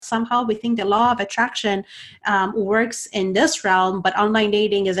somehow we think the law of attraction works in this realm, but online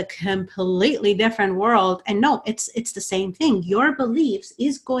dating is a completely different world. And no, it's the same thing. Your beliefs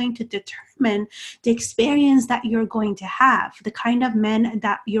is going to determine the experience that you're going to have, the kind of men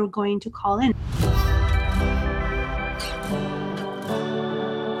that you're going to call in.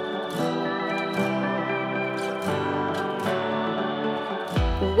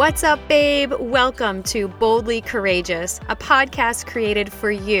 What's up, babe? Welcome to Boldly Courageous, a podcast created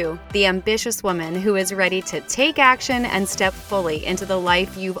for you, the ambitious woman who is ready to take action and step fully into the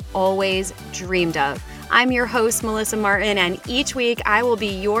life you've always dreamed of. I'm your host, Melissa Martin, and each week I will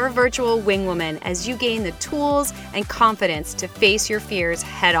be your virtual wing woman as you gain the tools and confidence to face your fears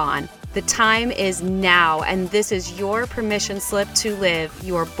head on. The time is now, and this is your permission slip to live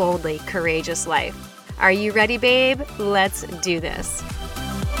your boldly courageous life. Are you ready, babe? Let's do this.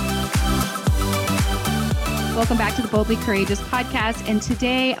 Welcome back to the Boldly Courageous podcast. And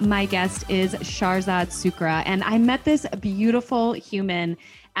today my guest is Shahrzad Sukra. And I met this beautiful human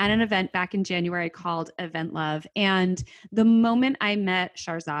at an event back in January called Event Love. And the moment I met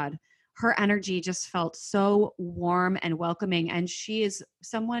Shahrzad, her energy just felt so warm and welcoming. And she is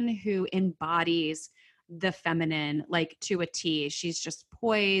someone who embodies the feminine, like to a T. She's just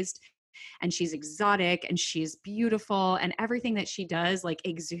poised, and she's exotic, and she's beautiful, and everything that she does like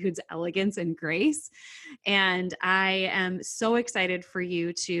exudes elegance and grace. And I am so excited for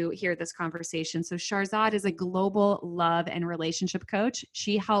you to hear this conversation. So Shahrzad is a global love and relationship coach.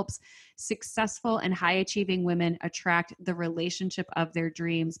 She helps successful and high achieving women attract the relationship of their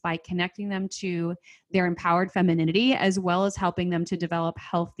dreams by connecting them to their empowered femininity, as well as helping them to develop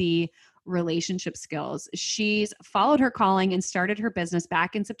healthy relationship skills. She's followed her calling and started her business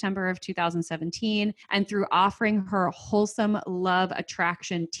back in September of 2017. And through offering her wholesome love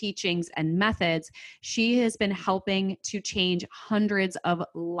attraction teachings and methods, she has been helping to change hundreds of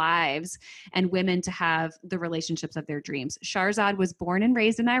lives and women to have the relationships of their dreams. Shahrzad was born and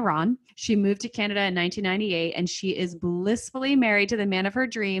raised in Iran. She moved to Canada in 1998, and she is blissfully married to the man of her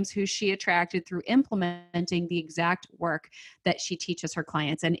dreams, who she attracted through implementing the exact work that she teaches her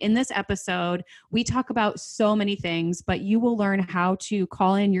clients. And in this episode, we talk about so many things, but you will learn how to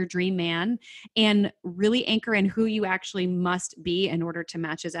call in your dream man and really anchor in who you actually must be in order to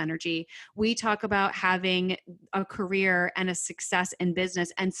match his energy. We talk about having a career and a success in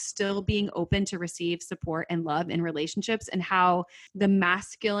business and still being open to receive support and love in relationships, and how the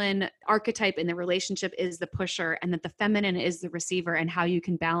masculine archetype in the relationship is the pusher and that the feminine is the receiver, and how you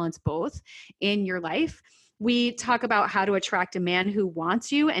can balance both in your life. We talk about how to attract a man who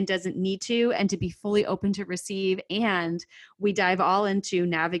wants you and doesn't need to, and to be fully open to receive. And we dive all into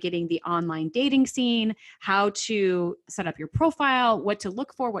navigating the online dating scene, how to set up your profile, what to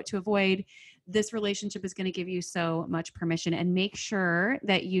look for, what to avoid. This relationship is going to give you so much permission. And make sure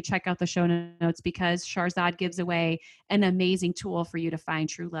that you check out the show notes, because Shahrzad gives away an amazing tool for you to find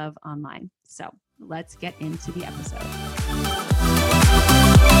true love online. So let's get into the episode.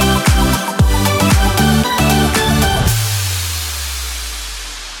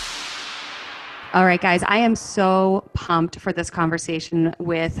 All right, guys, I am so pumped for this conversation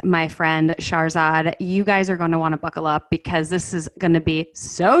with my friend Shahrzad. You guys are going to want to buckle up, because this is going to be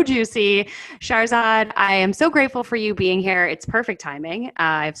so juicy. Shahrzad, I am so grateful for you being here. It's perfect timing.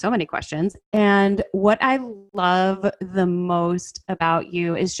 I have so many questions. And what I love the most about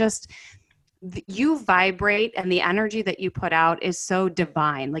you is just you vibrate, and the energy that you put out is so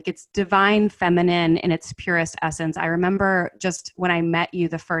divine. Like, it's divine feminine in its purest essence. I remember just when I met you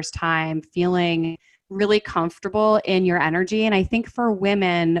the first time feeling really comfortable in your energy. And I think for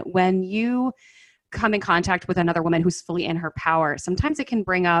women, when you come in contact with another woman who's fully in her power, sometimes it can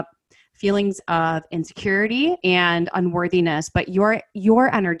bring up feelings of insecurity and unworthiness, but your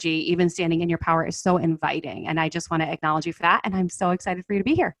energy, even standing in your power, is so inviting. And I just want to acknowledge you for that. And I'm so excited for you to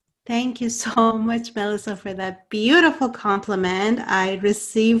be here. Thank you so much, Melissa, for that beautiful compliment. I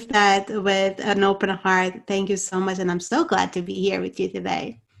received that with an open heart. Thank you so much. And I'm so glad to be here with you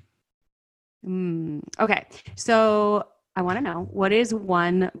today. Okay. So I want to know, what is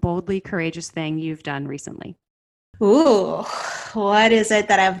one boldly courageous thing you've done recently? Ooh, what is it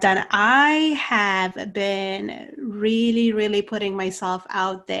that I've done? I have been really putting myself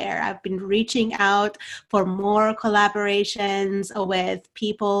out there. I've been reaching out for more collaborations with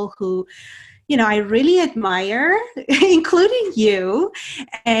people who, I really admire, including you,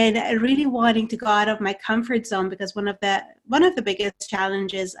 and really wanting to go out of my comfort zone, because one of the biggest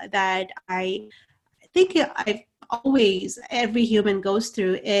challenges that I think every human goes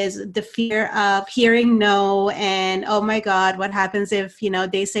through is the fear of hearing no, and oh my God, what happens if,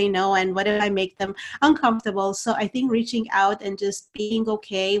 they say no, and what if I make them uncomfortable? So I think reaching out and just being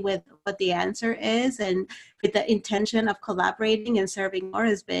okay with what the answer is and with the intention of collaborating and serving more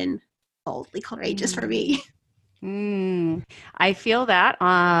has been boldly courageous for me. I feel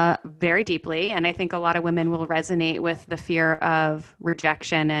that very deeply. And I think a lot of women will resonate with the fear of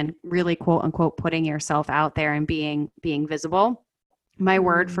rejection and really, quote unquote, putting yourself out there and being visible. My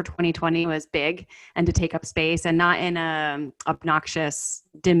word for 2020 was big, and to take up space, and not in a obnoxious,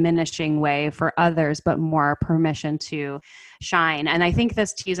 diminishing way for others, but more permission to shine. And I think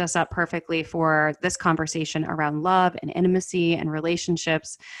this tees us up perfectly for this conversation around love and intimacy and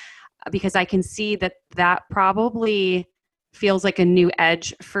relationships, because I can see that probably feels like a new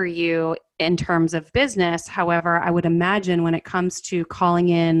edge for you in terms of business. However, I would imagine when it comes to calling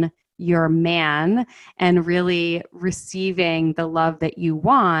in your man and really receiving the love that you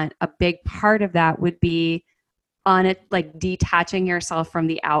want, a big part of that would be on it, like detaching yourself from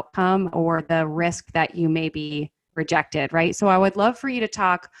the outcome or the risk that you may be rejected, right? So I would love for you to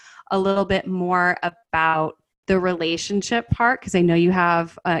talk a little bit more about the relationship part, because I know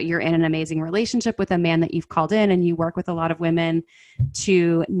you're in an amazing relationship with a man that you've called in, and you work with a lot of women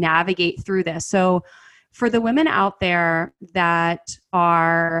to navigate through this. So for the women out there that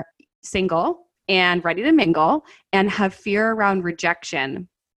are single and ready to mingle and have fear around rejection,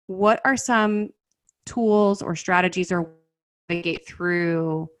 what are some tools or strategies or navigate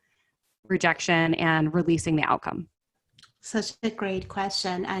through rejection and releasing the outcome? Such a great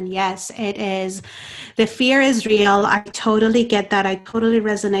question. And yes, it is. The fear is real. I totally get that. I totally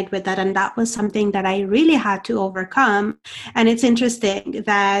resonate with that. And that was something that I really had to overcome. And it's interesting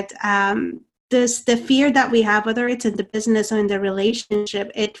that the fear that we have, whether it's in the business or in the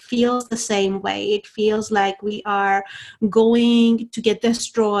relationship, it feels the same way. It feels like we are going to get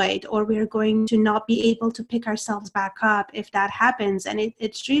destroyed, or we're going to not be able to pick ourselves back up if that happens. And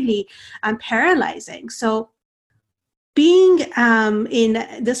it's really paralyzing. So being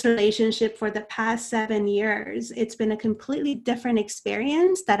in this relationship for the past 7 years, it's been a completely different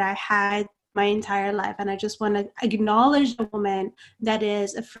experience that I had my entire life. And I just want to acknowledge the woman that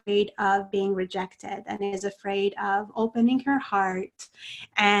is afraid of being rejected and is afraid of opening her heart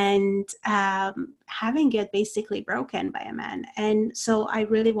and having it basically broken by a man. And so I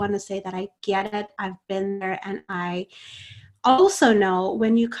really want to say that I get it. I've been there, and I also know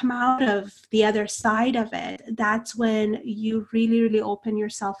when you come out of the other side of it, that's when you really, really open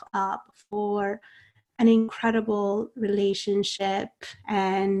yourself up for an incredible relationship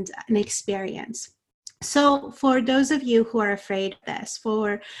and an experience. So for those of you who are afraid of this,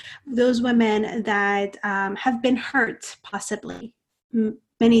 for those women that have been hurt possibly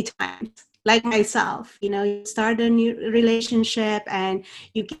many times, like myself, you start a new relationship and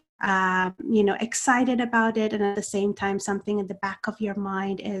you get excited about it, and at the same time something in the back of your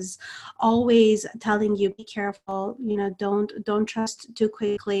mind is always telling you, be careful, don't trust too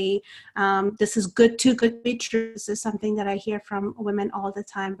quickly. This is too good to be true. This is something that I hear from women all the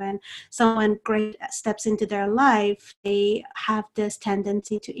time. When someone great steps into their life, they have this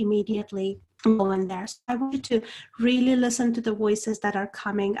tendency to immediately go in there. So I want you to really listen to the voices that are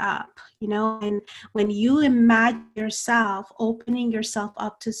coming up, and when you imagine yourself opening yourself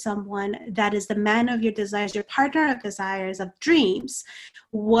up to someone that is the man of your desires, your partner of desires, of dreams,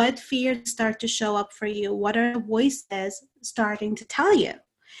 what fears start to show up for you? What are the voices starting to tell you?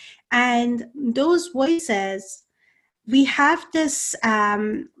 And those voices, we have this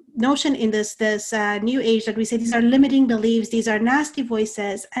notion in this new age that we say these are limiting beliefs, these are nasty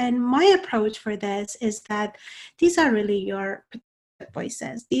voices. And my approach for this is that these are really your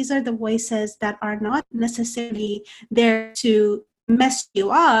voices. These are the voices that are not necessarily there to mess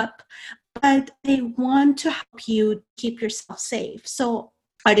you up, but they want to help you keep yourself safe. So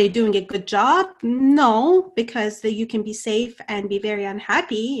are they doing a good job? No, because you can be safe and be very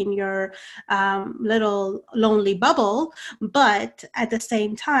unhappy in your little lonely bubble. But at the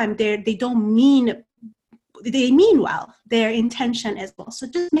same time, they mean well. Their intention as well. So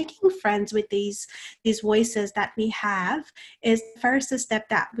just making friends with these voices that we have is the first step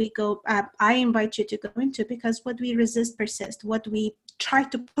that we go. I invite you to go into, because what we resist persists. What we try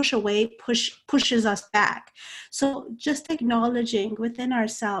to push away pushes us back. So just acknowledging within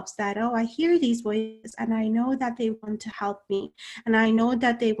ourselves that, I hear these voices, and I know that they want to help me, and I know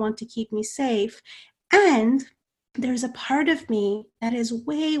that they want to keep me safe. And there's a part of me that is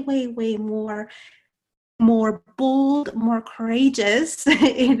way, way, way more bold, more courageous,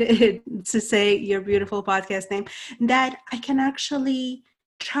 to say your beautiful podcast name, that I can actually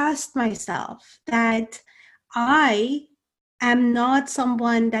trust myself, that I am not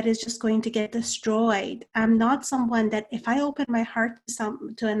someone that is just going to get destroyed. I'm not someone that if I open my heart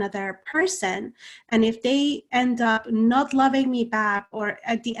to another person, and if they end up not loving me back, or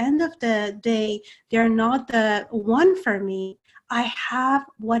at the end of the day, they're not the one for me, I have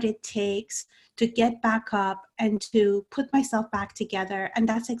what it takes to get back up and to put myself back together. And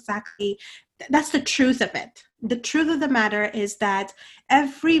that's the truth of it. The truth of the matter is that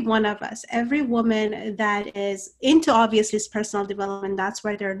every one of us, every woman that is into obviously personal development, that's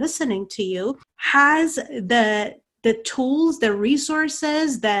why they're listening to you, has the tools, the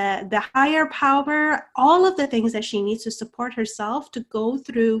resources, the higher power, all of the things that she needs to support herself to go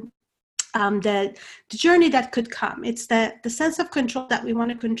through the journey that could come. It's the sense of control that we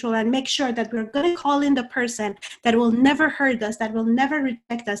want to control and make sure that we're going to call in the person that will never hurt us, that will never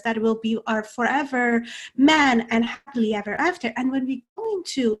reject us, that will be our forever man and happily ever after. And when we go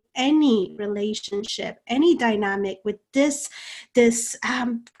into any relationship, any dynamic with this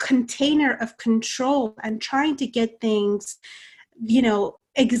container of control and trying to get things,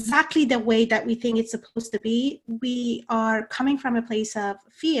 exactly the way that we think it's supposed to be, we are coming from a place of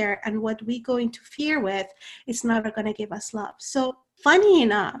fear, and what we go into fear with is never going to give us love. So funny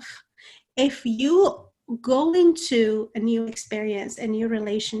enough, if you go into a new experience, a new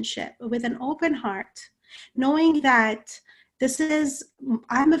relationship with an open heart, knowing that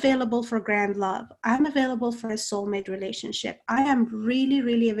I'm available for grand love, I'm available for a soulmate relationship, I am really,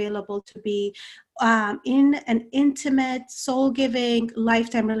 really available to be in an intimate, soul-giving,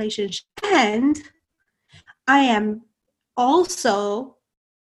 lifetime relationship, and I am also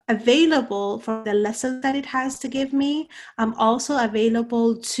available for the lessons that it has to give me. I'm also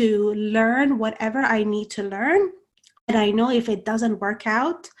available to learn whatever I need to learn, and I know if it doesn't work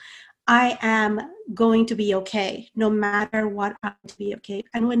out, I am going to be okay. No matter what, I'm going to be okay.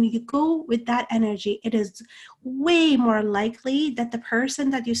 And when you go with that energy, it is way more likely that the person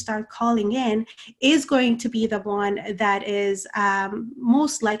that you start calling in is going to be the one that is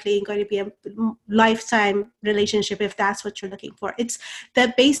most likely going to be a lifetime relationship, if that's what you're looking for. It's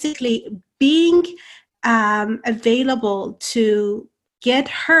that basically being available to get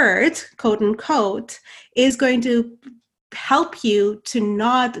hurt, quote unquote, is going to help you to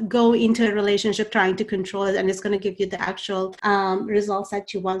not go into a relationship trying to control it, and it's going to give you the actual results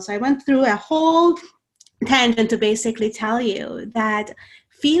that you want. So I went through a whole tangent to basically tell you that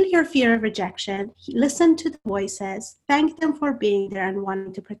feel your fear of rejection, listen to the voices, thank them for being there and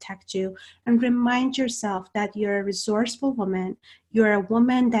wanting to protect you, and remind yourself that you're a resourceful woman. You're a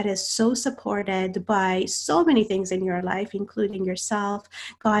woman that is so supported by so many things in your life, including yourself,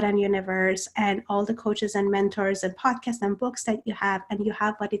 God and universe, and all the coaches and mentors and podcasts and books that you have, and you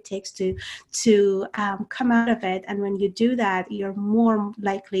have what it takes to come out of it. And when you do that, you're more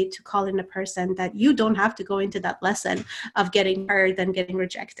likely to call in a person that you don't have to go into that lesson of getting hurt and getting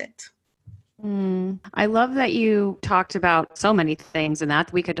rejected. I love that you talked about so many things, and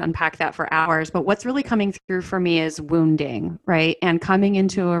that we could unpack that for hours. But what's really coming through for me is wounding, right? And coming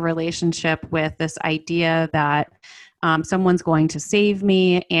into a relationship with this idea that someone's going to save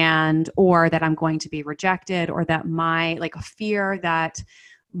me, or that I'm going to be rejected, or that a fear that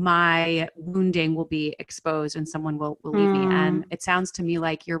my wounding will be exposed and someone will leave me. And it sounds to me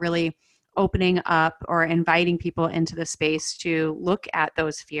like you're really opening up or inviting people into the space to look at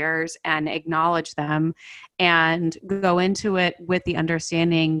those fears and acknowledge them and go into it with the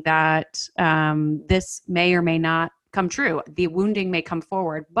understanding that this may or may not come true. The wounding may come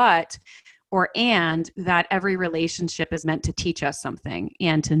forward, and that every relationship is meant to teach us something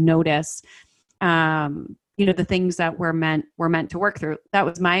and to notice the things that we're meant to work through. That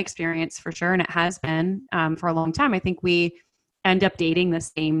was my experience for sure. And it has been for a long time. I think we end up dating the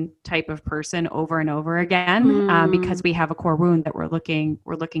same type of person over and over again because we have a core wound that we're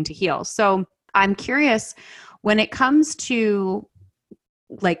looking to heal. So I'm curious, when it comes to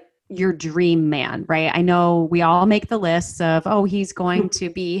like your dream man, right? I know we all make the lists of, he's going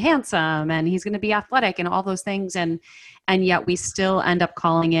to be handsome and he's going to be athletic and all those things. And yet we still end up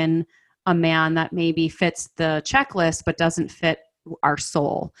calling in a man that maybe fits the checklist, but doesn't fit our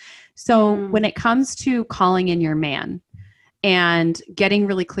soul. So when it comes to calling in your man, and getting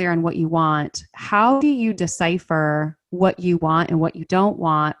really clear on what you want, how do you decipher what you want and what you don't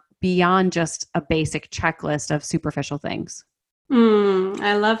want beyond just a basic checklist of superficial things?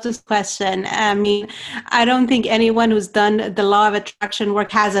 I love this question. I mean, I don't think anyone who's done the law of attraction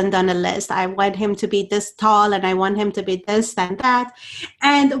work hasn't done a list. I want him to be this tall and I want him to be this and that.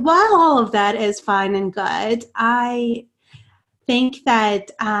 And while all of that is fine and good, think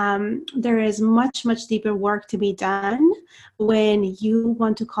that there is much, much deeper work to be done when you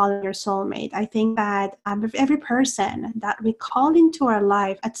want to call your soulmate. I think that every person that we call into our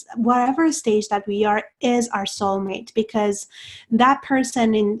life at whatever stage that we are is our soulmate, because that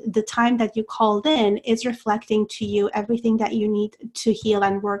person in the time that you called in is reflecting to you everything that you need to heal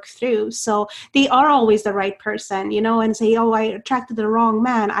and work through. So they are always the right person, and say, oh, I attracted the wrong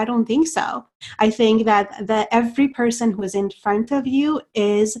man. I don't think so. I think that every person who is in front of you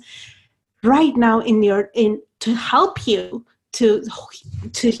is right now to help you to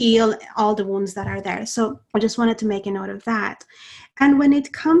heal all the wounds that are there. So I just wanted to make a note of that. And when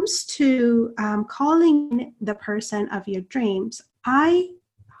it comes to calling the person of your dreams, I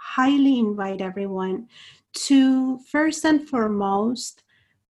highly invite everyone to first and foremost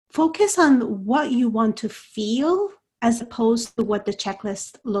focus on what you want to feel as opposed to what the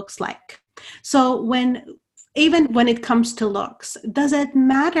checklist looks like. So even when it comes to looks, does it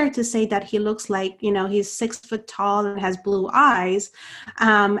matter to say that he looks like, he's 6 foot tall and has blue eyes?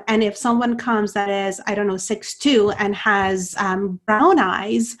 And if someone comes that is, 6'2" and has brown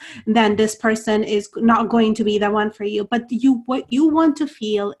eyes, then this person is not going to be the one for you. But what you want to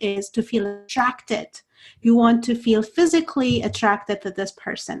feel is to feel attracted. You want to feel physically attracted to this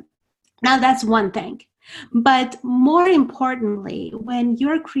person. Now, that's one thing. But more importantly, when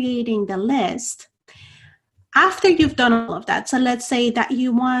you're creating the list, after you've done all of that, so let's say that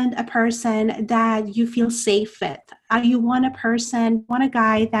you want a person that you feel safe with. You want a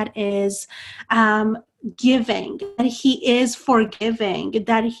guy that is giving, that he is forgiving,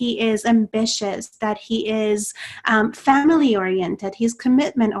 that he is ambitious, that he is family oriented, he's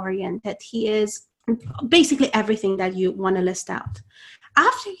commitment oriented, he is basically everything that you want to list out.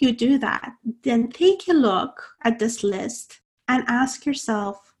 After you do that, then take a look at this list and ask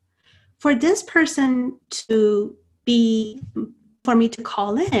yourself, for this person for me to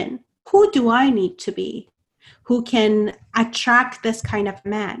call in, who do I need to be? Who can attract this kind of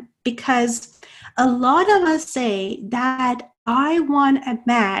man? Because a lot of us say that I want a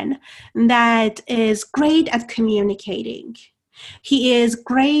man that is great at communicating. He is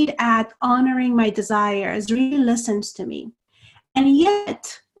great at honoring my desires, really listens to me. And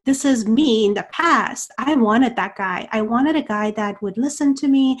yet, this is me in the past. I wanted that guy. I wanted a guy that would listen to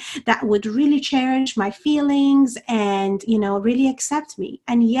me, that would really cherish my feelings and, really accept me.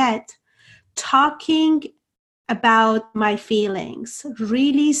 And yet, talking about my feelings,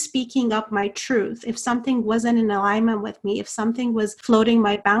 really speaking up my truth, if something wasn't in alignment with me, if something was floating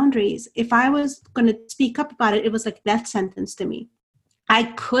my boundaries, if I was going to speak up about it, it was like a death sentence to me. I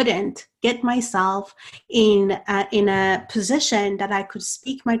couldn't get myself in a position that I could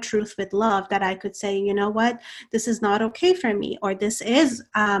speak my truth with love, that I could say, you know what, this is not okay for me, or this is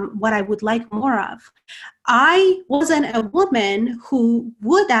what I would like more of. I wasn't a woman who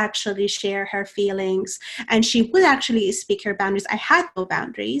would actually share her feelings and she would actually speak her boundaries. I had no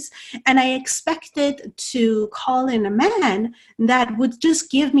boundaries, and I expected to call in a man that would just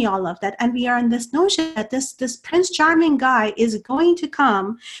give me all of that. And we are in this notion that this Prince Charming guy is going to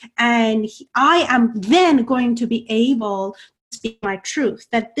come and I am then going to be able speak my truth,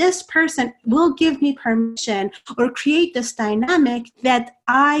 that this person will give me permission or create this dynamic that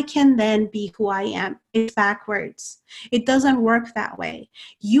I can then be who I am. It's backwards. It doesn't work that way.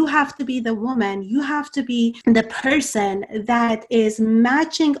 You have to be the woman. You have to be the person that is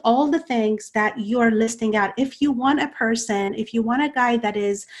matching all the things that you're listing out. If you want a guy that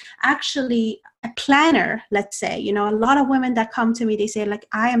is actually a planner, let's say, a lot of women that come to me, they say, like,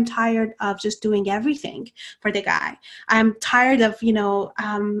 I am tired of just doing everything for the guy. I'm tired of,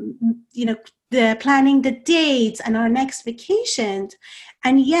 the planning the dates and our next vacations.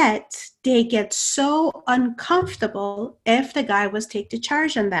 And yet they get so uncomfortable if the guy was take the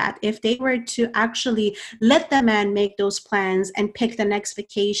charge on that. If they were to actually let the man make those plans and pick the next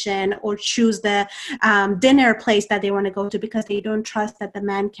vacation or choose the dinner place that they want to go to, because they don't trust that the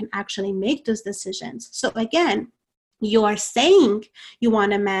man can actually make those decisions. So again, you are saying you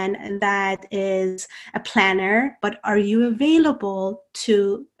want a man that is a planner, but are you available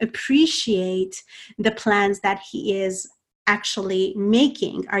to appreciate the plans that he is actually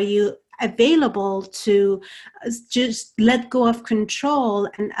making? Are you available to just let go of control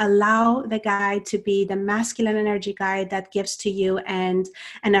and allow the guy to be the masculine energy guy that gives to you, and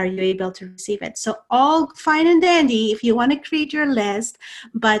are you able to receive it? So all fine and dandy if you want to create your list,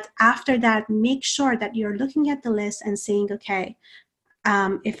 but after that, make sure that you're looking at the list and saying, okay,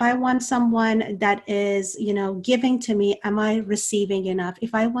 if I want someone that is, giving to me, am I receiving enough?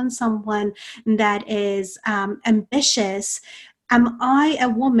 If I want someone that is ambitious, am I a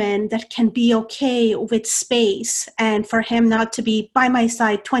woman that can be okay with space and for him not to be by my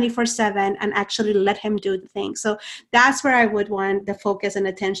side 24/7 and actually let him do the thing? So that's where I would want the focus and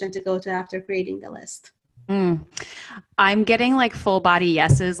attention to go to after creating the list. I'm getting like full body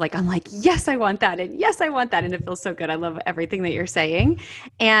yeses. Like, I'm like, yes, I want that. And yes, I want that. And it feels so good. I love everything that you're saying.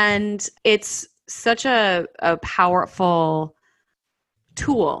 And it's such a powerful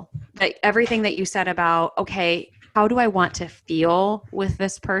tool, that everything that you said about, okay, how do I want to feel with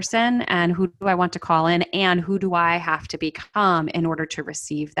this person, and who do I want to call in, and who do I have to become in order to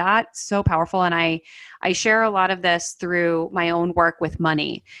receive that? So powerful. And I share a lot of this through my own work with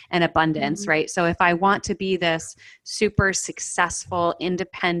money and abundance, right? So if I want to be this super successful,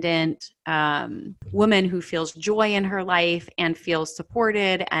 independent woman who feels joy in her life and feels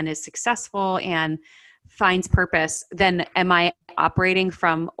supported and is successful and finds purpose, then am I operating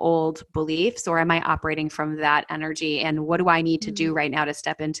from old beliefs, or am I operating from that energy? And what do I need to do right now to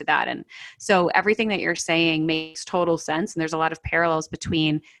step into that? And so everything that you're saying makes total sense. And there's a lot of parallels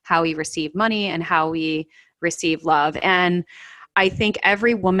between how we receive money and how we receive love. And I think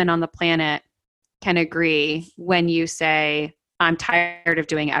every woman on the planet can agree when you say, I'm tired of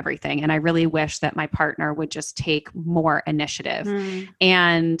doing everything, and I really wish that my partner would just take more initiative.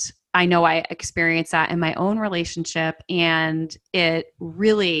 And I know I experienced that in my own relationship, and it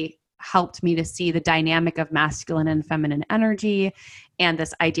really helped me to see the dynamic of masculine and feminine energy and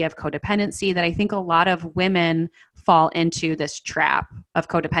this idea of codependency, that I think a lot of women fall into this trap of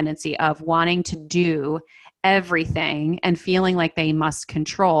codependency, of wanting to do everything and feeling like they must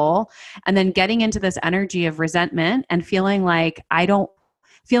control, and then getting into this energy of resentment and feeling like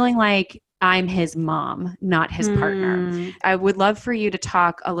I'm his mom, not his partner. I would love for you to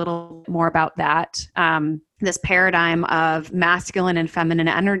talk a little more about that, this paradigm of masculine and feminine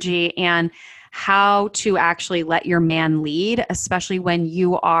energy, and how to actually let your man lead, especially when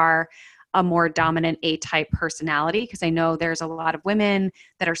you are a more dominant A-type personality. Because I know there's a lot of women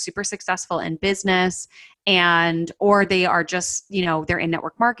that are super successful in business, or they are just, they're in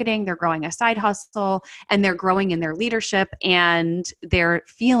network marketing, they're growing a side hustle, and they're growing in their leadership, and they're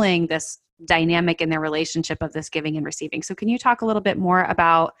feeling this dynamic in their relationship of this giving and receiving. So can you talk a little bit more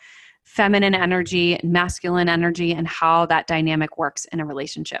about feminine energy and masculine energy and how that dynamic works in a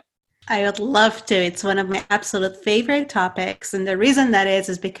relationship? I would love to. It's one of my absolute favorite topics. And the reason that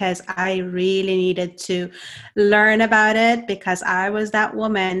is because I really needed to learn about it, because I was that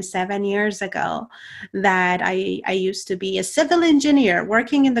woman 7 years ago that I used to be a civil engineer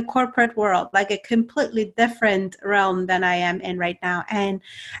working in the corporate world, like a completely different realm than I am in right now. And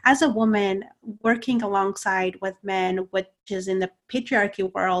as a woman working alongside with men, which is in the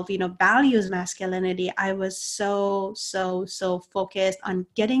patriarchy world, values masculinity, I was so focused on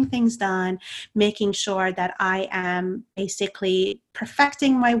getting things done, making sure that I am basically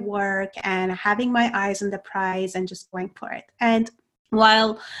perfecting my work and having my eyes on the prize and just going for it. And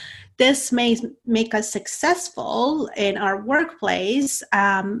while this may make us successful in our workplace,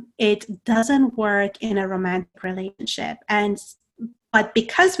 it doesn't work in a romantic relationship. But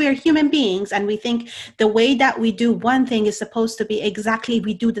because we are human beings and we think the way that we do one thing is supposed to be exactly,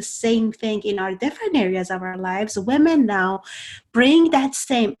 we do the same thing in our different areas of our lives, women now bring that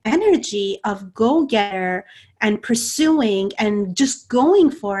same energy of go-getter and pursuing and just going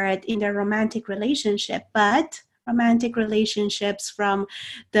for it in their romantic relationship. But romantic relationships from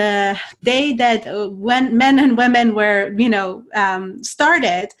the day that when men and women were,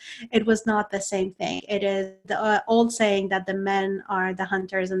 started, it was not the same thing. It is the old saying that the men are the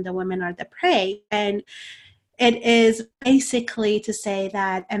hunters and the women are the prey. And it is basically to say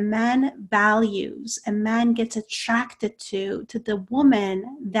that a man gets attracted to the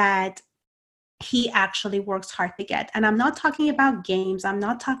woman that he actually works hard to get. And I'm not talking about games. I'm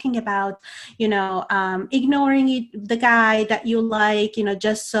not talking about, ignoring the guy that you like,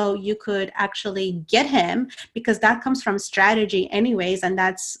 just so you could actually get him, because that comes from strategy anyways. And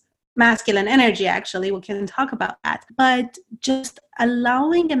that's masculine energy, actually. We can talk about that. But just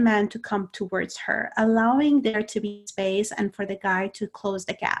allowing a man to come towards her, allowing there to be space and for the guy to close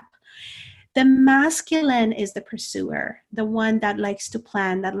the gap. The masculine is the pursuer, the one that likes to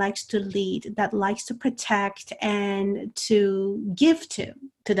plan, that likes to lead, that likes to protect and to give to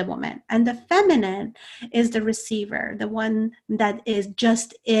the woman. And the feminine is the receiver, the one that is.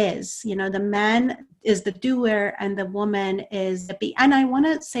 The man is the doer and the woman is the be. And I want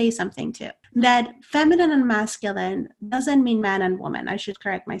to say something too, that feminine and masculine doesn't mean man and woman. I should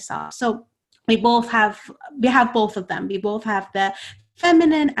correct myself. So we have both of them. We both have the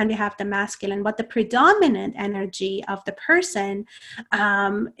feminine and you have the masculine, but the predominant energy of the person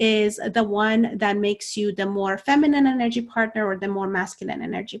is the one that makes you the more feminine energy partner or the more masculine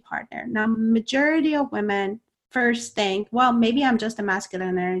energy partner. Now, majority of women first think, well, maybe I'm just a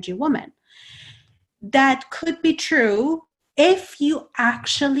masculine energy woman. That could be true if you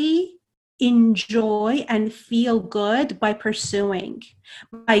actually enjoy and feel good by pursuing,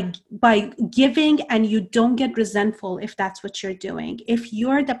 by giving, and you don't get resentful if that's what you're doing. If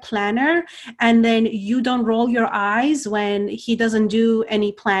you're the planner and then you don't roll your eyes when he doesn't do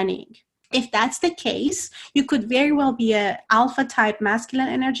any planning. If that's the case, you could very well be an alpha type masculine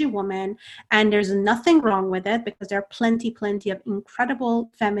energy woman, and there's nothing wrong with it because there are plenty of incredible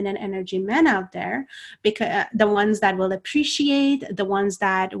feminine energy men out there, because the ones that will appreciate, the ones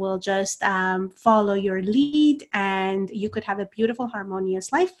that will just follow your lead, and you could have a beautiful,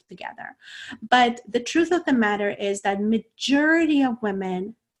 harmonious life together. But the truth of the matter is that majority of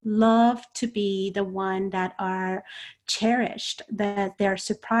women love to be the one that are cherished, that they're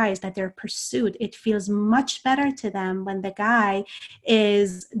surprised, that they're pursued. It feels much better to them when the guy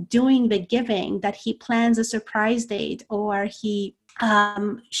is doing the giving, that he plans a surprise date, or he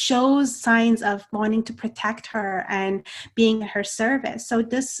shows signs of wanting to protect her and being at her service. So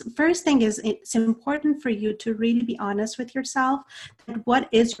this first thing is, it's important for you to really be honest with yourself. What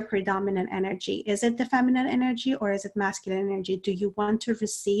is your predominant energy? Is it the feminine energy or is it masculine energy? Do you want to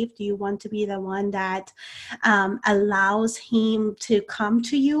receive? Do you want to be the one that allows him to come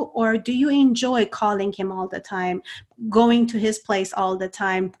to you? Or do you enjoy calling him all the time, going to his place all the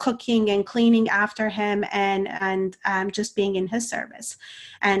time, cooking and cleaning after him, and just being in his service,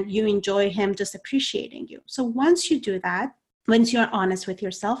 and you enjoy him just appreciating you? So once you do that, once you're honest with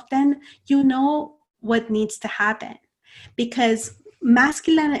yourself, then you know what needs to happen, because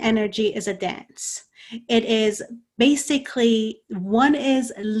masculine energy is a dance. It is basically, one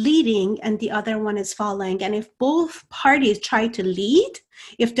is leading and the other one is following. And if both parties try to lead,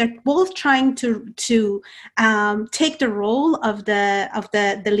 if they're both trying to take the role of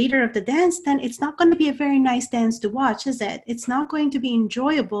the leader of the dance, then it's not going to be a very nice dance to watch, is it? It's not going to be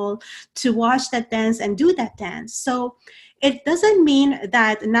enjoyable to watch that dance and do that dance. So it doesn't mean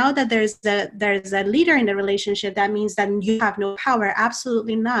that now that there's a leader in the relationship, that means that you have no power.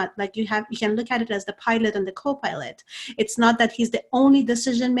 Absolutely not. Like you can look at it as the pilot and the co-pilot. It's not that he's the only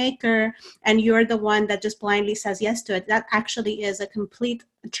decision maker and you're the one that just blindly says yes to it. That actually is a complete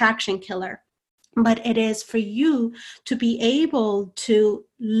attraction killer. But it is for you to be able to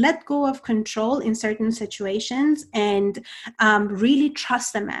let go of control in certain situations and really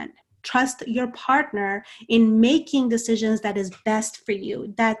trust the man. Trust your partner in making decisions that is best for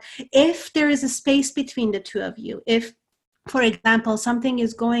you. That if there is a space between the two of you, if, for example, something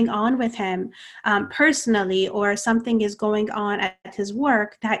is going on with him personally, or something is going on at his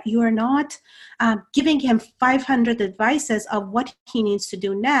work, that you are not giving him 500 advices of what he needs to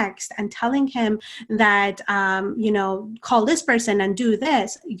do next and telling him that, call this person and do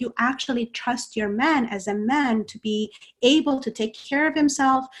this. You actually trust your man as a man to be able to take care of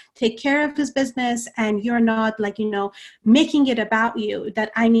himself, take care of his business, and you're not making it about you,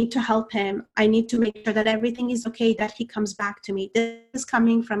 that I need to help him. I need to make sure that everything is okay, that he comes back to me. This is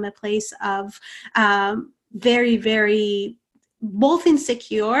coming from a place of very, very both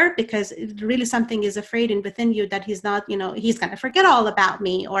insecure, because really something is afraid in within you that he's not, he's going to forget all about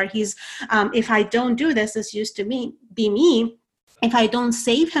me, or he's, if I don't do this, this used to be me. If I don't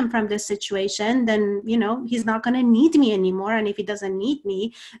save him from this situation, then, he's not going to need me anymore. And if he doesn't need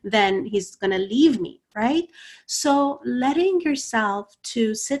me, then he's going to leave me, right? So letting yourself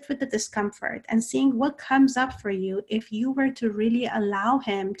to sit with the discomfort and seeing what comes up for you if you were to really allow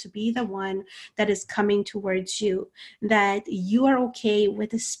him to be the one that is coming towards you, that you are okay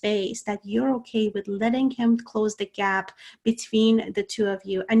with the space, that you're okay with letting him close the gap between the two of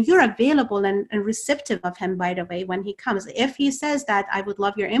you. And you're available and receptive of him, by the way, when he comes. If he says that I would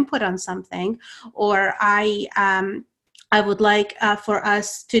love your input on something, or I would like for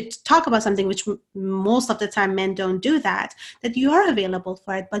us to talk about something, which most of the time men don't do that you are available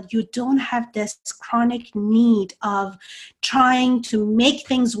for it, but you don't have this chronic need of trying to make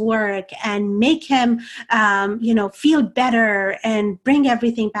things work and make him, feel better and bring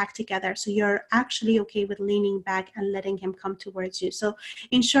everything back together. So you're actually okay with leaning back and letting him come towards you. So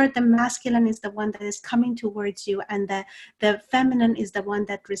in short, the masculine is the one that is coming towards you, and the feminine is the one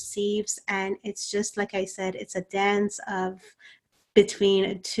that receives. And it's just, like I said, it's a dance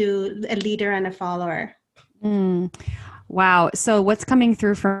between a leader and a follower. Wow. So what's coming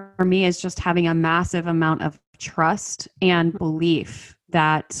through for me is just having a massive amount of trust and belief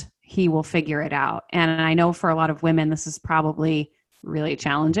that he will figure it out. And I know for a lot of women, this is probably really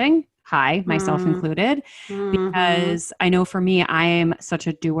challenging. Hi, myself included, because I know for me, I am such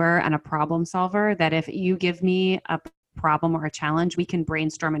a doer and a problem solver that if you give me a problem or a challenge, we can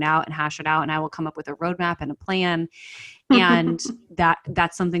brainstorm it out and hash it out, and I will come up with a roadmap and a plan. And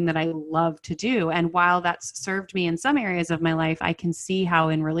that's something that I love to do. And while that's served me in some areas of my life, I can see how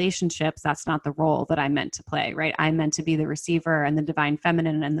in relationships, that's not the role that I'm meant to play, right? I'm meant to be the receiver and the divine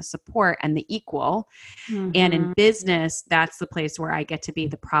feminine and the support and the equal. And in business, that's the place where I get to be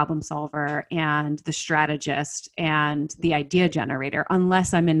the problem solver and the strategist and the idea generator,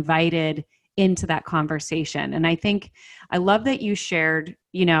 unless I'm invited into that conversation. And I think I love that you shared,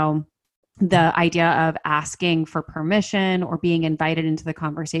 the idea of asking for permission or being invited into the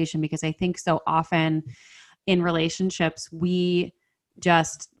conversation, because I think so often in relationships, we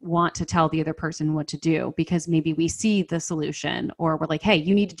just want to tell the other person what to do because maybe we see the solution, or we're like, hey,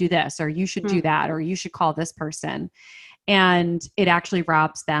 you need to do this, or you should do that, or you should call this person. And it actually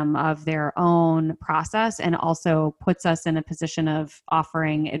robs them of their own process and also puts us in a position of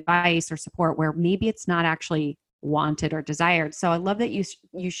offering advice or support where maybe it's not actually wanted or desired. So I love that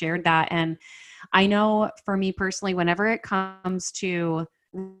you shared that. And I know for me personally, whenever it comes to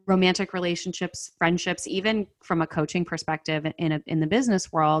romantic relationships, friendships, even from a coaching perspective in the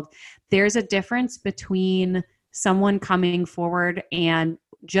business world, there's a difference between someone coming forward and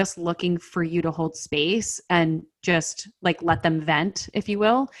just looking for you to hold space and just like let them vent, if you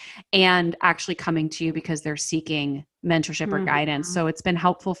will, and actually coming to you because they're seeking mentorship or guidance. So it's been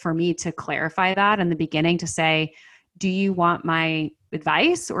helpful for me to clarify that in the beginning to say, do you want my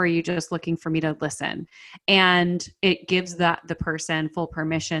advice, or are you just looking for me to listen? And it gives the person full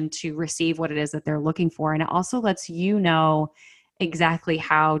permission to receive what it is that they're looking for. And it also lets you know exactly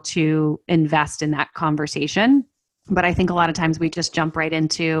how to invest in that conversation. But I think a lot of times we just jump right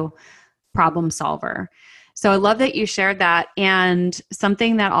into problem solver. So I love that you shared that. And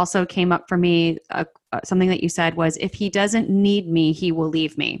something that also came up for me, something that you said was, if he doesn't need me, he will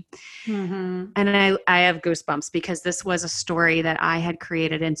leave me. And I have goosebumps because this was a story that I had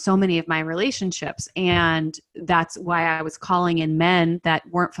created in so many of my relationships. And that's why I was calling in men that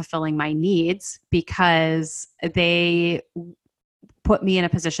weren't fulfilling my needs, because they put me in a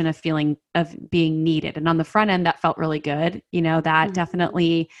position of being needed. And on the front end, that felt really good. That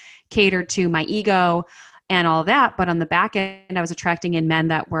definitely catered to my ego and all that. But on the back end, I was attracting in men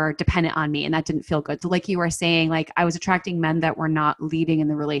that were dependent on me, and that didn't feel good. So like you were saying, like I was attracting men that were not leading in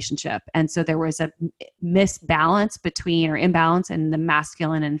the relationship. And so there was a imbalance in the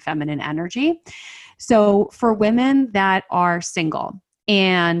masculine and feminine energy. So for women that are single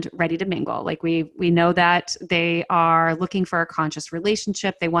and ready to mingle, like we know that they are looking for a conscious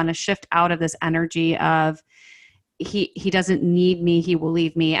relationship. They want to shift out of this energy of he doesn't need me, he will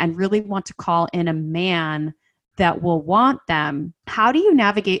leave me, and really want to call in a man that will want them. How do you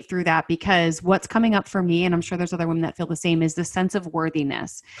navigate through that? Because what's coming up for me, and I'm sure there's other women that feel the same, is the sense of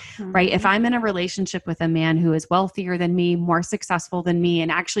worthiness, right? If I'm in a relationship with a man who is wealthier than me, more successful than me,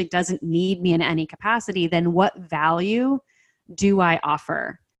 and actually doesn't need me in any capacity, then what value do I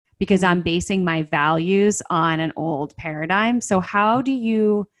offer? Because I'm basing my values on an old paradigm. So how do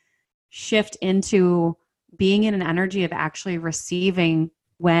you shift into being in an energy of actually receiving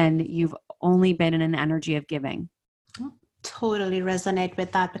when you've only been in an energy of giving? Totally resonate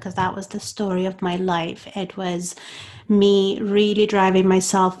with that, because that was the story of my life. It was me really driving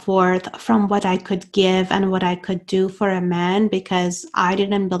myself forth from what I could give and what I could do for a man, because I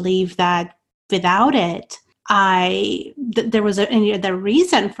didn't believe that without it, there was the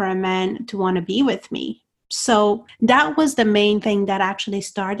reason for a man to want to be with me. So that was the main thing that actually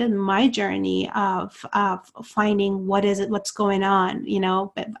started my journey of finding what's going on.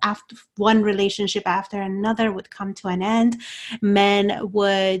 After one relationship after another would come to an end, men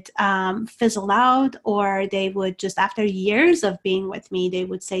would fizzle out, or they would just, after years of being with me, they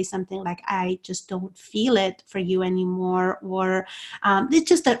would say something like, I just don't feel it for you anymore, or it's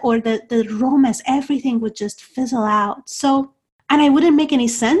just that, or the romance, everything would just fizzle out. And it wouldn't make any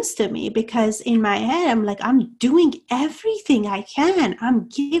sense to me, because in my head, I'm like, I'm doing everything I can. I'm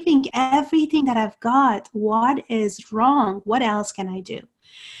giving everything that I've got. What is wrong? What else can I do?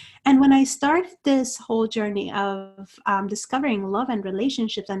 And when I started this whole journey of discovering love and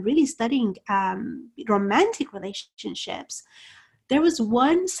relationships and really studying romantic relationships, there was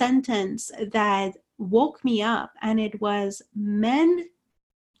one sentence that woke me up, and it was, men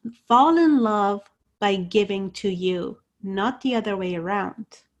fall in love by giving to you, not the other way around.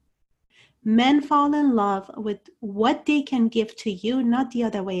 Men fall in love with what they can give to you, not the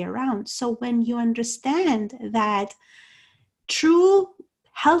other way around. So when you understand that true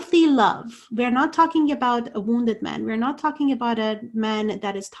healthy love. We're not talking about a wounded man. We're not talking about a man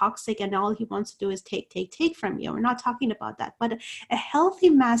that is toxic and all he wants to do is take from you. We're not talking about that. But a healthy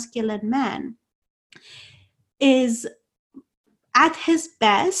masculine man is at his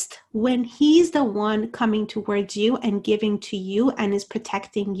best when he's the one coming towards you and giving to you and is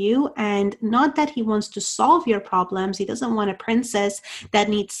protecting you. And not that he wants to solve your problems. He doesn't want a princess that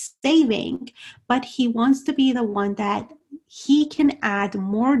needs saving, but he wants to be the one that he can add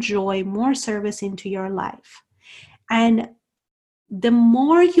more joy, more service into your life. And the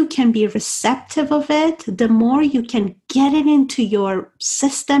more you can be receptive of it, the more you can get it into your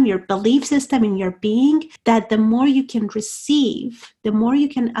system, your belief system, in your being, that the more you can receive, the more you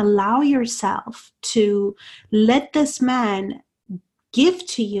can allow yourself to let this man give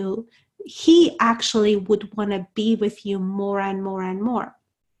to you, he actually would want to be with you more and more and more.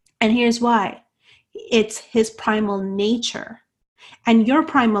 And here's why. It's his primal nature. And your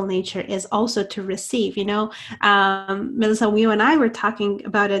primal nature is also to receive. Melissa, you and I were talking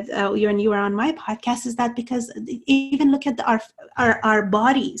about it when you were on my podcast, is that because even look at our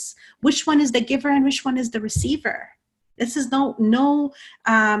bodies, which one is the giver and which one is the receiver? This is no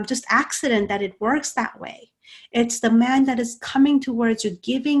just accident that it works that way. It's the man that is coming towards you,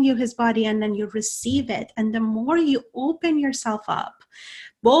 giving you his body, and then you receive it. And the more you open yourself up,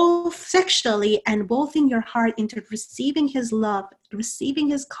 both sexually and both in your heart, into receiving his love, receiving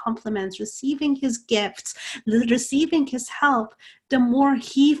his compliments, receiving his gifts, receiving his help, the more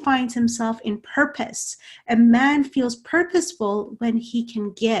he finds himself in purpose. A man feels purposeful when he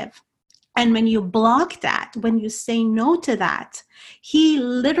can give. And when you block that, when you say no to that, he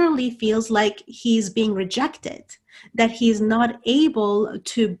literally feels like he's being rejected, that he's not able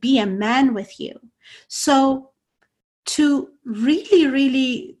to be a man with you. So to really,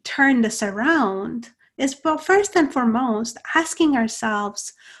 really turn this around is, well, first and foremost, asking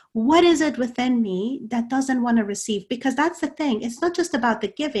ourselves, what is it within me that doesn't want to receive? Because that's the thing. It's not just about the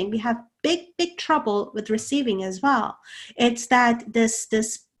giving. We have big trouble with receiving as well. It's that this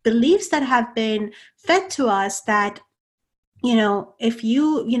beliefs that have been fed to us that, if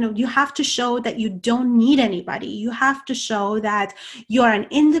you have to show that you don't need anybody. You have to show that you're an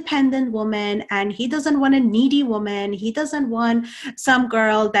independent woman, and he doesn't want a needy woman. He doesn't want some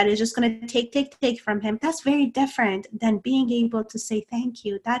girl that is just going to take from him. That's very different than being able to say, thank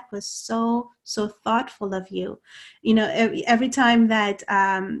you. That was so thoughtful of you. Every time that,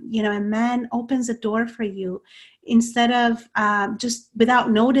 a man opens a door for you, instead of just without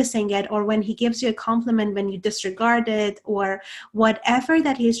noticing it, or when he gives you a compliment when you disregard it, or whatever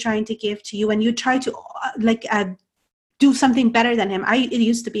that he's trying to give to you, and you try to do something better than him. It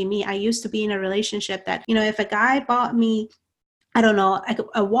used to be me. I used to be in a relationship that, if a guy bought me, I don't know,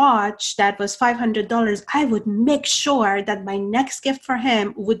 a watch that was $500, I would make sure that my next gift for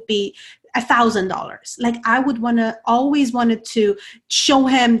him would be $1,000. Like, I would always wanted to show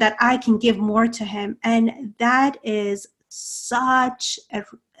him that I can give more to him. And that is such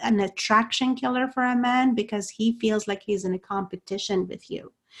an attraction killer for a man, because he feels like he's in a competition with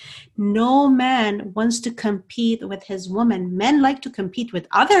you. No man wants to compete with his woman. Men like to compete with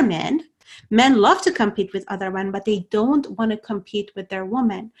other men. Men love to compete with other men, but they don't want to compete with their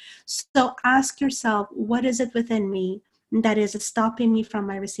woman. So ask yourself, what is it within me that is stopping me from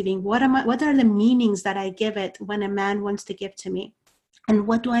my receiving? What are the meanings that I give it when a man wants to give to me? And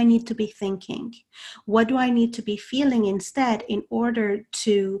what do I need to be thinking? What do I need to be feeling instead in order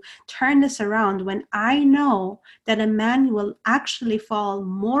to turn this around, when I know that a man will actually fall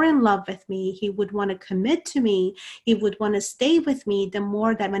more in love with me? He would want to commit to me. He would want to stay with me the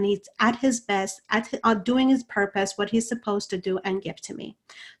more that when he's at his best, doing his purpose, what he's supposed to do, and give to me.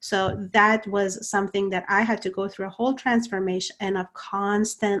 So that was something that I had to go through a whole transformation of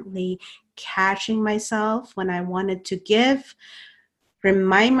constantly catching myself when I wanted to give.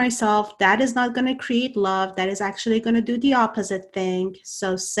 Remind myself that is not going to create love. That is actually going to do the opposite thing.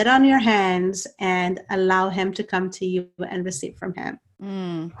 So sit on your hands and allow him to come to you and receive from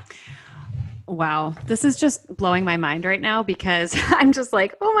him. Wow. This is just blowing my mind right now, because I'm just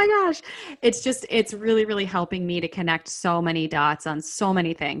like, oh my gosh, it's really, really helping me to connect so many dots on so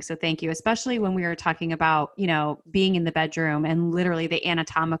many things. So thank you, especially when we were talking about, being in the bedroom and literally the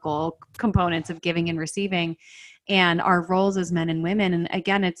anatomical components of giving and receiving, and our roles as men and women. And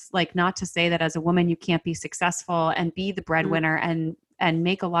again, it's like, not to say that as a woman, you can't be successful and be the breadwinner and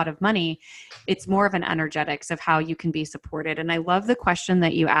make a lot of money. It's more of an energetics of how you can be supported. And I love the question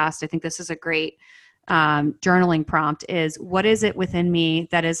that you asked. I think this is a great journaling prompt is, what is it within me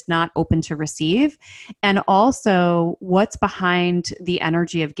that is not open to receive? And also, what's behind the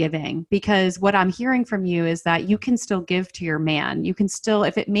energy of giving? Because what I'm hearing from you is that you can still give to your man. You can still,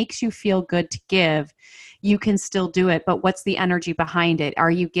 if it makes you feel good to give, you can still do it. But what's the energy behind it?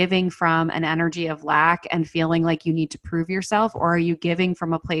 Are you giving from an energy of lack and feeling like you need to prove yourself? Or are you giving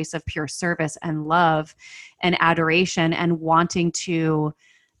from a place of pure service and love and adoration and wanting to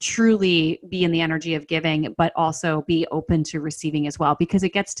truly be in the energy of giving, but also be open to receiving as well? Because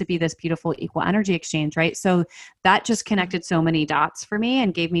it gets to be this beautiful equal energy exchange, right? So that just connected so many dots for me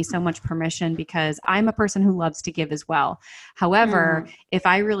and gave me so much permission, because I'm a person who loves to give as well. However, if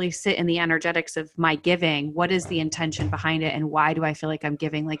I really sit in the energetics of my giving, what is the intention behind it? And why do I feel like I'm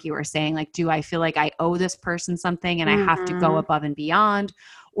giving? Like you were saying, like, do I feel like I owe this person something and I have to go above and beyond?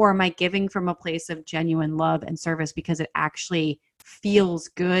 Or am I giving from a place of genuine love and service because it actually feels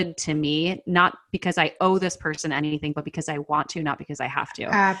good to me, not because I owe this person anything, but because I want to, not because I have to?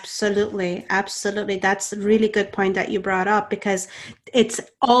 Absolutely. Absolutely. That's a really good point that you brought up, because it's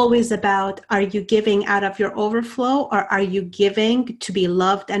always about, are you giving out of your overflow, or are you giving to be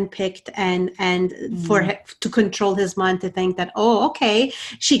loved and picked and for to control his mind to think that, oh, okay,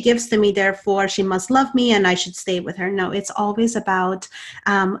 she gives to me, therefore she must love me and I should stay with her. No, it's always about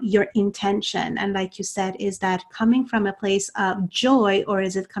your intention. And like you said, is that coming from a place of joy, or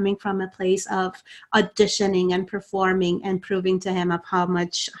is it coming from a place of auditioning and performing and proving to him of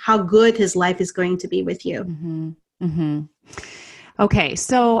how good his life is going to be with you? Okay,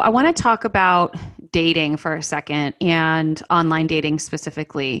 so I want to talk about dating for a second, and online dating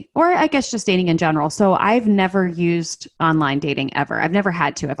specifically, or I guess just dating in general. So I've never used online dating ever. I've never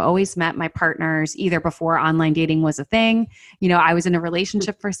had to. I've always met my partners either before online dating was a thing. You know, I was in a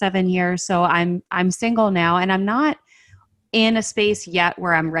relationship for 7 years, so I'm single now, and I'm not in a space yet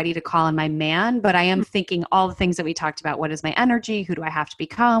where I'm ready to call on my man, but I am thinking all the things that we talked about. What is my energy? Who do I have to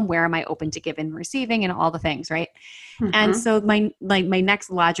become? Where am I open to giving and receiving, and all the things, right? And so my next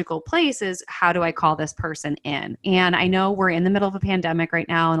logical place is, how do I call this person in? And I know we're in the middle of a pandemic right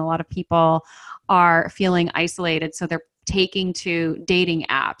now, and a lot of people are feeling isolated. So they're taking to dating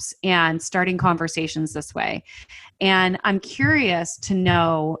apps and starting conversations this way. And I'm curious to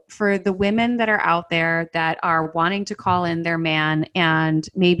know, for the women that are out there that are wanting to call in their man and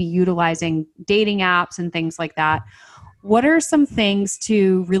maybe utilizing dating apps and things like that, what are some things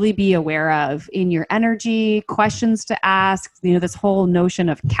to really be aware of in your energy, questions to ask? You know, this whole notion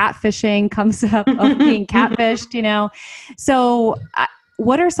of catfishing comes up, of being catfished, you know? So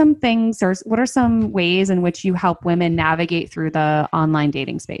what are some things, or what are some ways in which you help women navigate through the online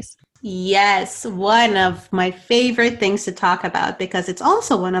dating space? Yes, one of my favorite things to talk about, because it's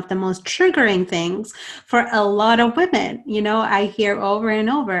also one of the most triggering things for a lot of women. You know, I hear over and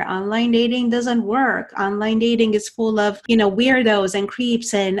over, online dating doesn't work. Online dating is full of, weirdos and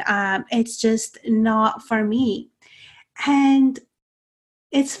creeps, and it's just not for me. And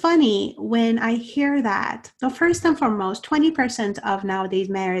it's funny when I hear that. So first and foremost, 20% of nowadays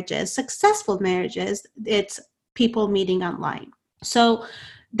marriages, successful marriages, it's people meeting online. So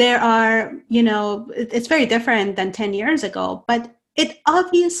there are, it's very different than 10 years ago, but it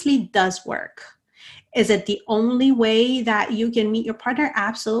obviously does work. Is it the only way that you can meet your partner?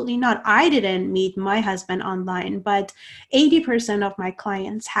 Absolutely not. I didn't meet my husband online, but 80% of my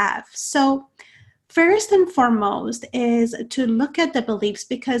clients have. So first and foremost is to look at the beliefs,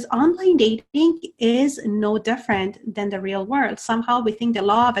 because online dating is no different than the real world. Somehow we think the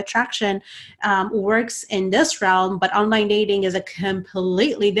law of attraction works in this realm, but online dating is a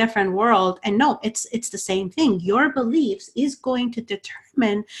completely different world. And no, it's the same thing. Your beliefs is going to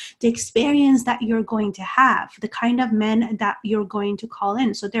determine the experience that you're going to have, the kind of men that you're going to call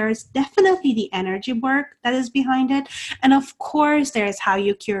in. So there is definitely the energy work that is behind it. And of course, there's how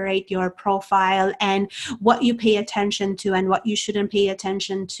you curate your profile and what you pay attention to and what you shouldn't pay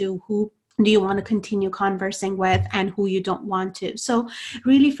attention to, who do you want to continue conversing with and who you don't want to. So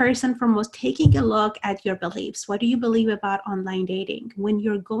really, first and foremost, taking a look at your beliefs. What do you believe about online dating? When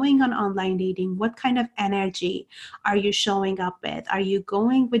you're going on online dating, what kind of energy are you showing up with? Are you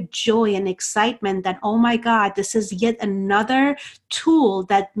going with joy and excitement that, oh my God, this is yet another tool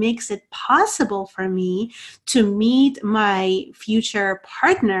that makes it possible for me to meet my future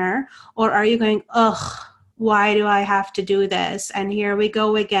partner? Or are you going, ugh, why do I have to do this? And here we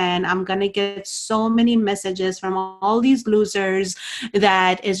go again. I'm going to get so many messages from all these losers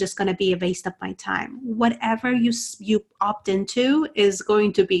that is just going to be a waste of my time. Whatever you opt into is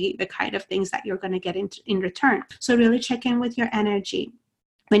going to be the kind of things that you're going to get in return. So really check in with your energy.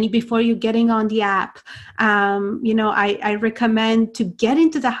 before you getting on the app, I recommend to get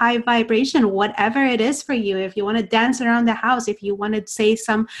into the high vibration, whatever it is for you. If you want to dance around the house, if you want to say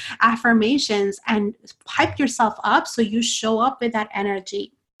some affirmations, and hype yourself up so you show up with that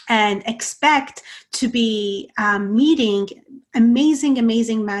energy, and expect to be meeting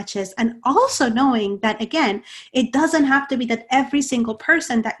amazing matches. And also knowing that, again, it doesn't have to be that every single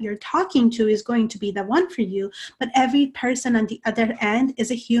person that you're talking to is going to be the one for you, but every person on the other end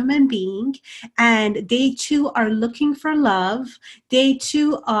is a human being, and they too are looking for love. They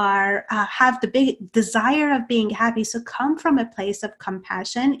too are have the big desire of being happy. So come from a place of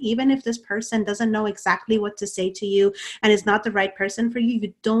compassion. Even if this person doesn't know exactly what to say to you and is not the right person for you,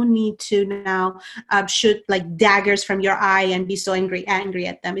 you don't need to now shoot like daggers from your eye and be so angry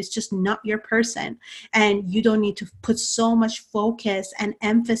at them. It's just not your person, and you don't need to put so much focus and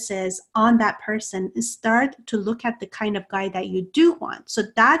emphasis on that person. Start to look at the kind of guy that you do want. So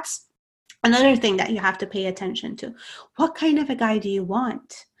that's another thing that you have to pay attention to. What kind of a guy do you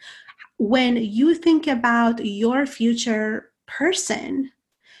want? When you think about your future person,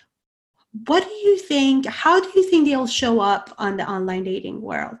 what do you think, how do you think they'll show up on the online dating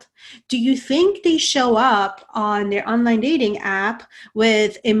world? Do you think they show up on their online dating app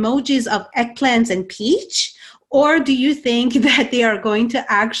with emojis of eggplants and peach? Or do you think that they are going to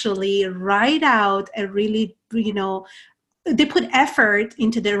actually write out a really, they put effort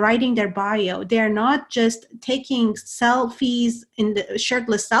into their writing their bio? They're not just taking selfies in the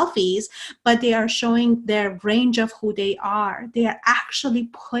shirtless selfies, but they are showing their range of who they are. They are actually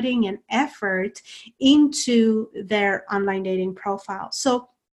putting an effort into their online dating profile. So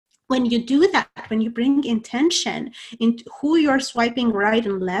when you do that, when you bring intention into who you're swiping right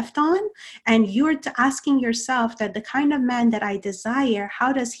and left on, and you're asking yourself that the kind of man that I desire,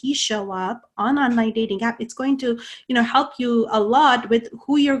 how does he show up on online dating app? It's going to, help you a lot with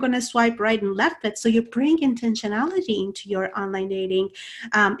who you're going to swipe right and left with. So you bring intentionality into your online dating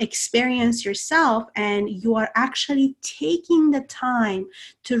experience yourself, and you are actually taking the time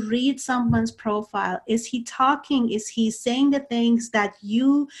to read someone's profile. Is he talking? Is he saying the things that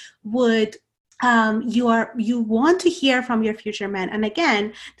you would you want to hear from your future man? And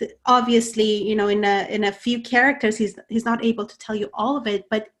again, obviously, in a few characters, he's not able to tell you all of it,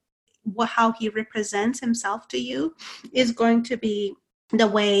 but how he represents himself to you is going to be the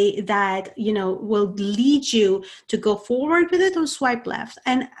way that will lead you to go forward with it or swipe left.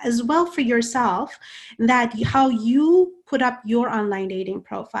 And as well for yourself, that how you put up your online dating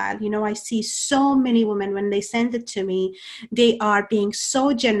profile. I see so many women, when they send it to me, they are being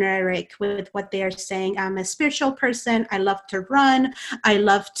so generic with what they are saying. I'm a spiritual person, I love to run, I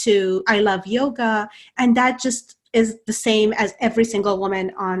love yoga, and that just is the same as every single woman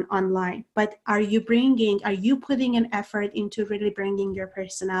online. But are you putting an effort into really bringing your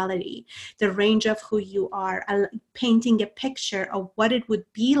personality, the range of who you are, painting a picture of what it would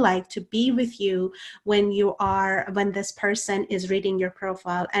be like to be with you when this person is reading your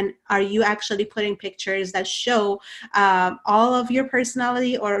profile? And are you actually putting pictures that show all of your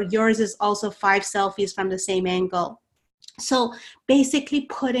personality, or yours is also 5 selfies from the same angle? So basically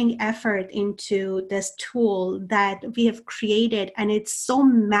putting effort into this tool that we have created, and it's so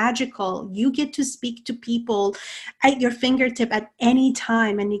magical. You get to speak to people at your fingertip at any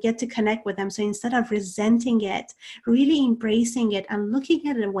time, and you get to connect with them. So instead of resenting it, really embracing it and looking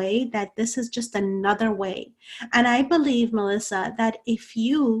at it in a way that this is just another way. And I believe, Melissa, that if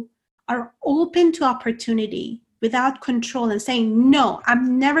you are open to opportunity without control and saying, no,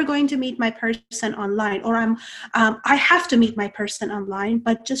 I'm never going to meet my person online, or I have to meet my person online,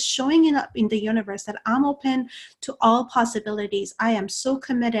 but just showing it up in the universe that I'm open to all possibilities. I am so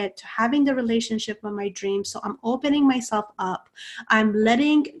committed to having the relationship of my dreams. So I'm opening myself up. I'm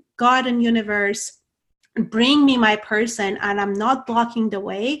letting God and universe bring me my person, and I'm not blocking the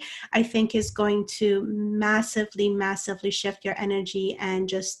way, I think is going to massively shift your energy and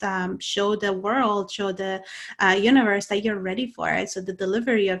just show the world, show the universe that you're ready for it. So the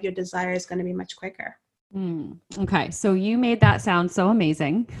delivery of your desire is going to be much quicker. Okay. So you made that sound so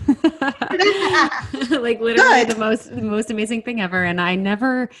amazing. Like literally the most amazing thing ever. And I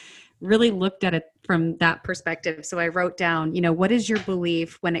never really looked at it from that perspective. So I wrote down, what is your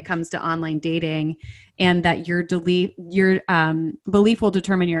belief when it comes to online dating, and that your belief will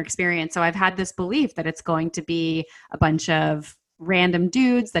determine your experience. So I've had this belief that it's going to be a bunch of random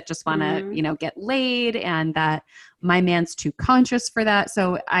dudes that just want to, get laid, and that my man's too conscious for that.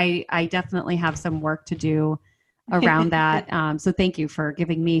 So I definitely have some work to do around that. So thank you for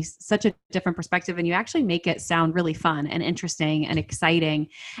giving me such a different perspective, and you actually make it sound really fun and interesting and exciting.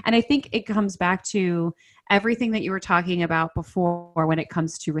 And I think it comes back to everything that you were talking about before when it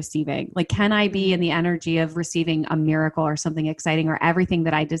comes to receiving. Like, can I be in the energy of receiving a miracle or something exciting or everything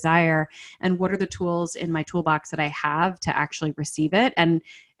that I desire? And what are the tools in my toolbox that I have to actually receive it and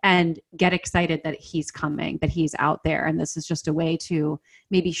get excited that he's coming, that he's out there. And this is just a way to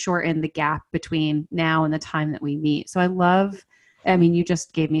maybe shorten the gap between now and the time that we meet. So you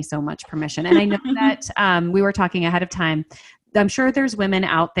just gave me so much permission. And I know that we were talking ahead of time. I'm sure there's women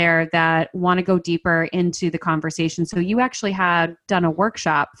out there that want to go deeper into the conversation. So you actually had done a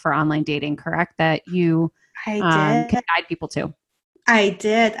workshop for online dating, correct? That you can guide people to. I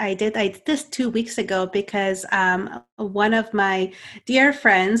did this 2 weeks ago because one of my dear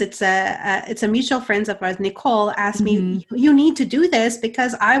friends, it's a mutual friend of ours, Nicole, asked me, you need to do this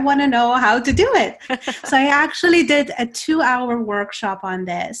because I want to know how to do it. So I actually did a 2-hour workshop on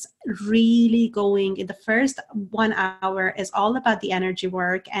this, really going in the first 1 hour is all about the energy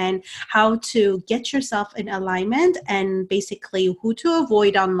work and how to get yourself in alignment and basically who to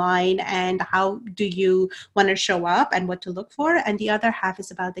avoid online and how do you want to show up and what to look for. And the other half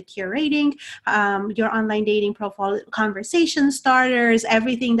is about the curating, your online dating profile, conversation starters,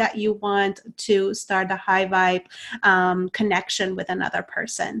 everything that you want to start a high vibe connection with another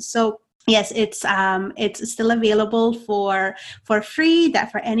person. So yes, it's still available for free,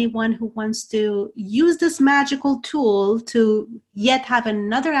 that for anyone who wants to use this magical tool to yet have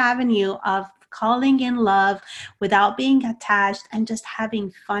another avenue of calling in love without being attached and just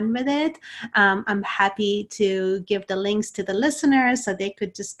having fun with it. I'm happy to give the links to the listeners so they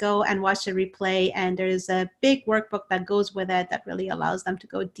could just go and watch the replay. And there's a big workbook that goes with it that really allows them to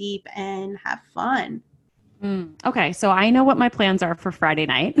go deep and have fun. Okay, so I know what my plans are for Friday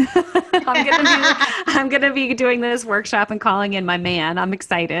night. I'm gonna be doing this workshop and calling in my man. I'm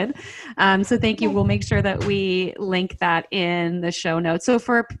excited. So thank you. We'll make sure that we link that in the show notes. So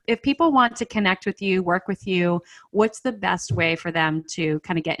if people want to connect with you, work with you, what's the best way for them to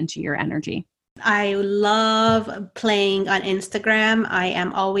kind of get into your energy? I love playing on Instagram. I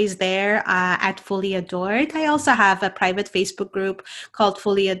am always there at Fully Adored. I also have a private Facebook group called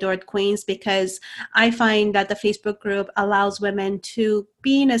Fully Adored Queens because I find that the Facebook group allows women to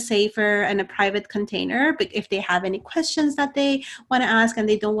be in a safer and a private container. But if they have any questions that they want to ask and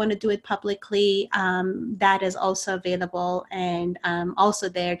they don't want to do it publicly, that is also available. And also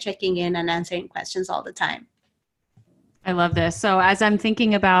there checking in and answering questions all the time. I love this. So as I'm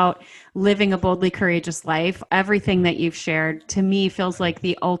thinking about living a boldly courageous life, everything that you've shared to me feels like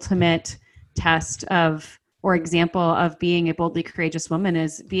the ultimate test of or example of being a boldly courageous woman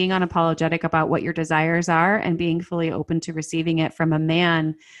is being unapologetic about what your desires are and being fully open to receiving it from a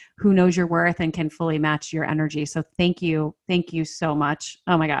man who knows your worth and can fully match your energy. So thank you. Thank you so much.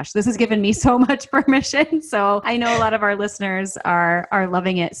 Oh my gosh, this has given me so much permission. So I know a lot of our listeners are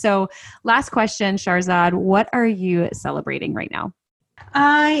loving it. So last question, Shahrzad, what are you celebrating right now?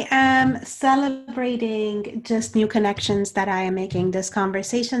 I am celebrating just new connections that I am making, this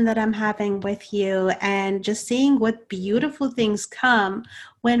conversation that I'm having with you, and just seeing what beautiful things come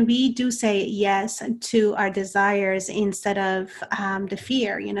when we do say yes to our desires instead of the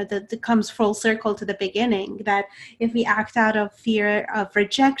fear, that comes full circle to the beginning, that if we act out of fear of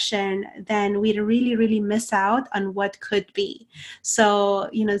rejection, then we really, really miss out on what could be. So,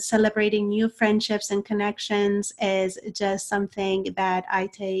 celebrating new friendships and connections is just something that I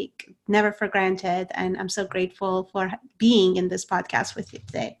take never for granted. And I'm so grateful for being in this podcast with you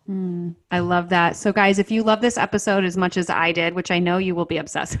today. I love that. So guys, if you love this episode as much as I did, which I know you will be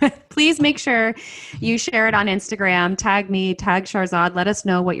obsessed with, please make sure you share it on Instagram, tag me, tag Shahrzad, let us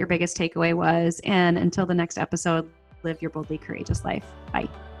know what your biggest takeaway was. And until the next episode, live your boldly courageous life. Bye.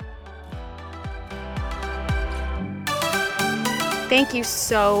 Thank you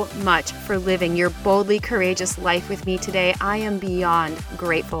so much for living your boldly courageous life with me today. I am beyond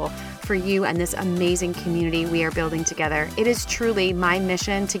grateful for you and this amazing community we are building together. It is truly my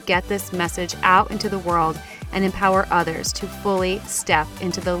mission to get this message out into the world and empower others to fully step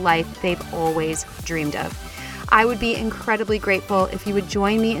into the life they've always dreamed of. I would be incredibly grateful if you would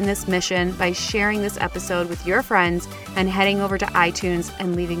join me in this mission by sharing this episode with your friends and heading over to iTunes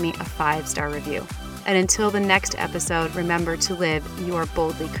and leaving me a 5-star review. And until the next episode, remember to live your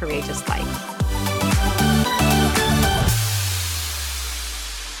boldly courageous life.